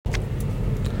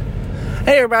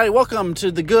Hey everybody, welcome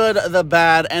to the Good, the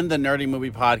Bad, and the Nerdy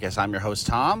Movie Podcast. I'm your host,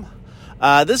 Tom.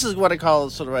 This is what I call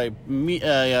sort of a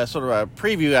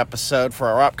preview episode for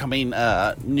our upcoming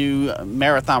new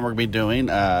marathon we're going to be doing.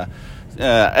 At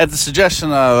the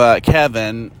suggestion of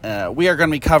Kevin, we are going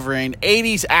to be covering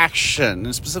 80s action,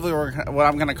 and specifically what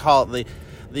I'm going to call the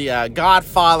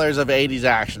godfathers of 80s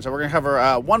action. So we're going to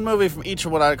cover one movie from each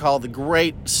of what I call the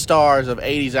great stars of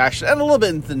 80s action, and a little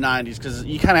bit into the 90s, because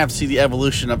you kind of have to see the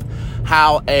evolution of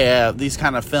how these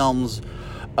kind of films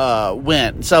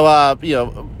went. So,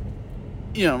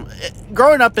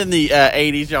 growing up in the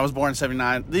 80s, I was born in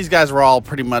 79, these guys were all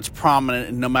pretty much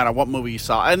prominent no matter what movie you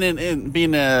saw. And in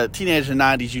being a teenager in the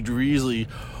 90s, you'd usually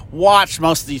watch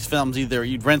most of these films. Either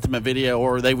you'd rent them a video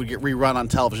or they would get rerun on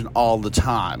television all the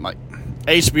time. Like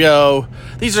HBO,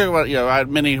 these are what, I had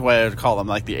many ways to call them,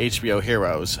 like the HBO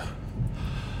heroes.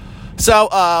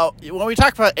 So, when we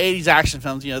talk about 80s action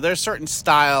films, there's certain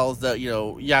styles that,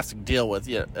 you have to deal with.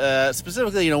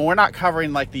 Specifically, we're not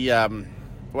covering like the,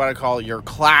 what I call your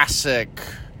classic,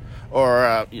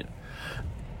 or,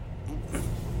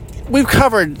 we've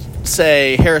covered,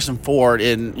 say, Harrison Ford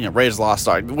in, Raiders of the Lost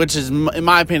Ark, which is, in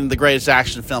my opinion, the greatest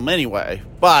action film anyway.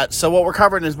 But, so what we're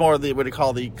covering is more of the, what we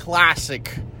call the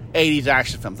classic 80s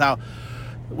action films. Now,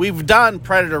 we've done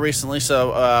Predator recently,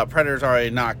 so Predator's already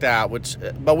knocked out,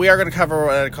 but we are going to cover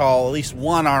what I call at least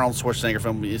one Arnold Schwarzenegger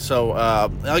film. So I'll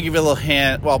give you a little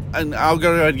hint. Well, and I'll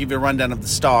go ahead and give you a rundown of the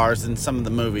stars in some of the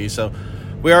movies. So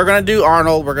we are going to do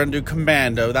Arnold. We're going to do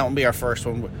Commando. That will be our first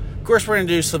one. Of course, we're going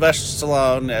to do Sylvester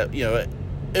Stallone.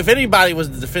 If anybody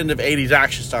was the definitive 80s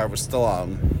action star, it was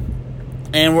Stallone.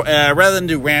 And rather than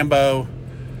do Rambo,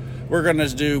 we're going to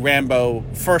do Rambo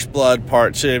First Blood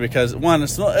Part 2, because one,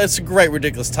 it's a great,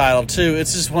 ridiculous title. Two,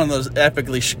 it's just one of those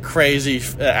epically crazy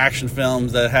action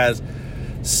films that has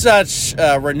such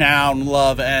renown,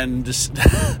 love, and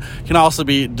can also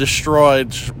be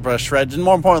destroyed by shreds. And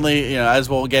more importantly, as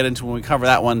we'll get into when we cover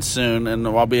that one soon, and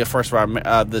I'll be a first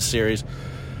of this series,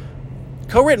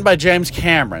 co-written by James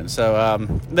Cameron. So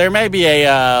there may be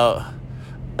another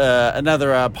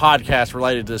podcast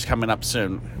related to this coming up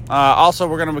soon. Also,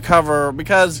 we're going to cover,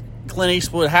 because Clint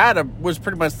Eastwood was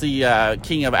pretty much the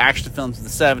king of action films in the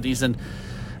 70s, and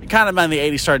kind of in the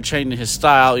 80s started changing his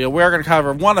style. We're going to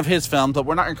cover one of his films, but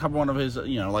we're not going to cover one of his,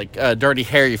 Dirty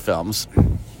Harry films.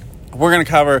 We're going to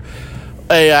cover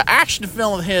a action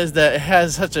film of his that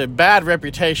has such a bad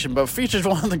reputation, but features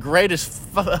one of the greatest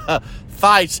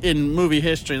fights in movie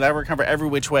history. That we're going to cover Every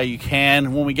Which Way You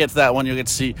Can. When we get to that one, you'll get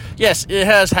to see, yes, it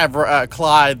has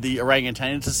Clyde the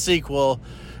orangutan. It's a sequel.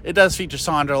 It does feature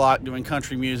Sondra Locke doing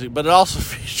country music, but it also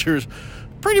features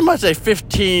pretty much a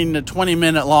 15 to 20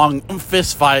 minute long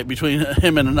fist fight between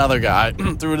him and another guy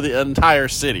through the entire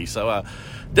city. So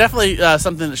definitely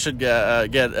something that should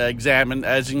get examined,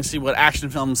 as you can see what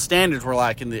action film standards were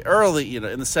like in the early, in the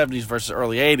 70s versus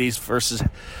early 80s versus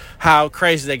how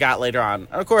crazy they got later on.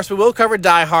 And of course, we will cover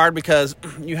Die Hard, because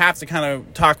you have to kind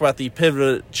of talk about the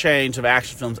pivot change of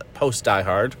action films post Die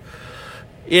Hard.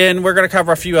 And we're going to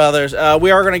cover a few others.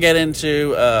 We are going to get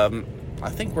into, I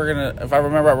think we're going to, if I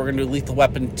remember right, we're going to do Lethal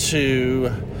Weapon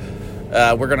 2.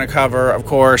 We're going to cover, of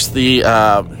course, the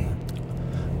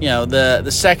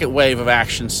second wave of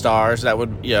action stars. That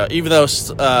would, even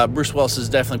though Bruce Willis is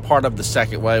definitely part of the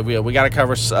second wave, we got to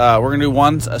cover, we're going to do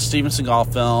one Steven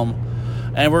Seagal film,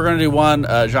 and we're going to do one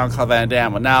Jean-Claude Van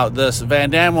Damme. Now, this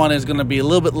Van Damme one is going to be a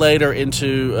little bit later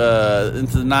into the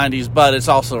 90s, but it's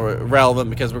also relevant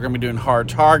because we're going to be doing Hard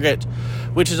Target,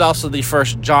 which is also the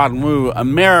first John Woo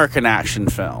American action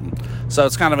film. So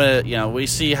it's kind of we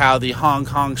see how the Hong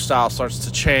Kong style starts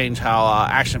to change how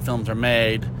action films are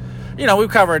made. We've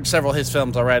covered several of his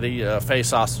films already,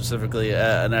 Face Off specifically,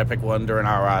 an epic one during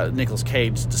our Nicolas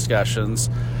Cage discussions.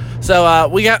 So I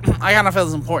kind of feel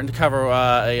it's important to cover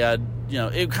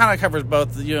it kind of covers both.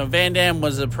 Van Damme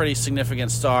was a pretty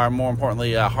significant star. More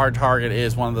importantly, Hard Target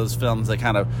is one of those films that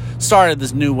kind of started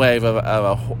this new wave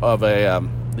of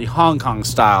the Hong Kong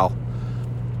style.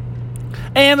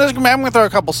 And I'm going to throw a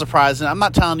couple surprises in. I'm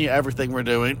not telling you everything we're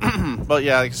doing, but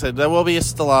yeah, like I said, there will be a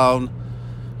Stallone.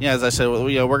 As I said,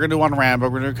 we're going to do one Rambo,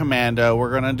 we're going to do Commando,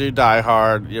 we're going to do Die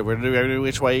Hard, we're going to do Every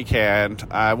Which Way You Can.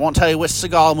 I won't tell you which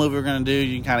Seagal movie we're going to do.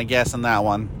 You can kind of guess on that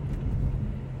one.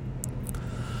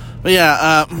 But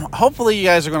yeah, hopefully you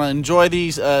guys are going to enjoy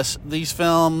these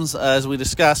films as we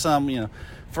discuss them.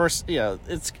 First, I've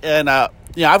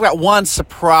got one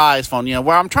surprise phone.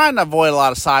 Where I'm trying to avoid a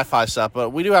lot of sci-fi stuff,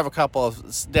 but we do have a couple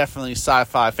of definitely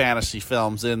sci-fi fantasy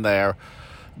films in there.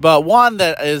 But one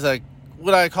that is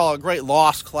what I call a great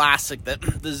lost classic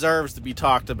that deserves to be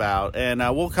talked about, and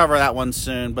we'll cover that one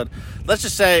soon. But let's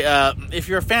just say, if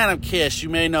you're a fan of Kiss, you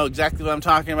may know exactly what I'm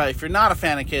talking about. If you're not a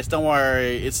fan of Kiss, don't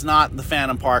worry, it's not the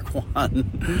Phantom Park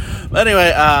one. But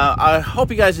anyway, I hope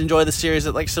you guys enjoy the series.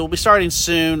 Like I said, we'll be starting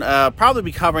soon, probably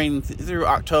be covering through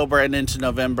October and into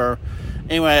November.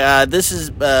 Anyway, this has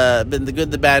been the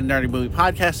Good, the Bad, Nerdy Movie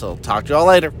Podcast. I'll talk to you all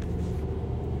later.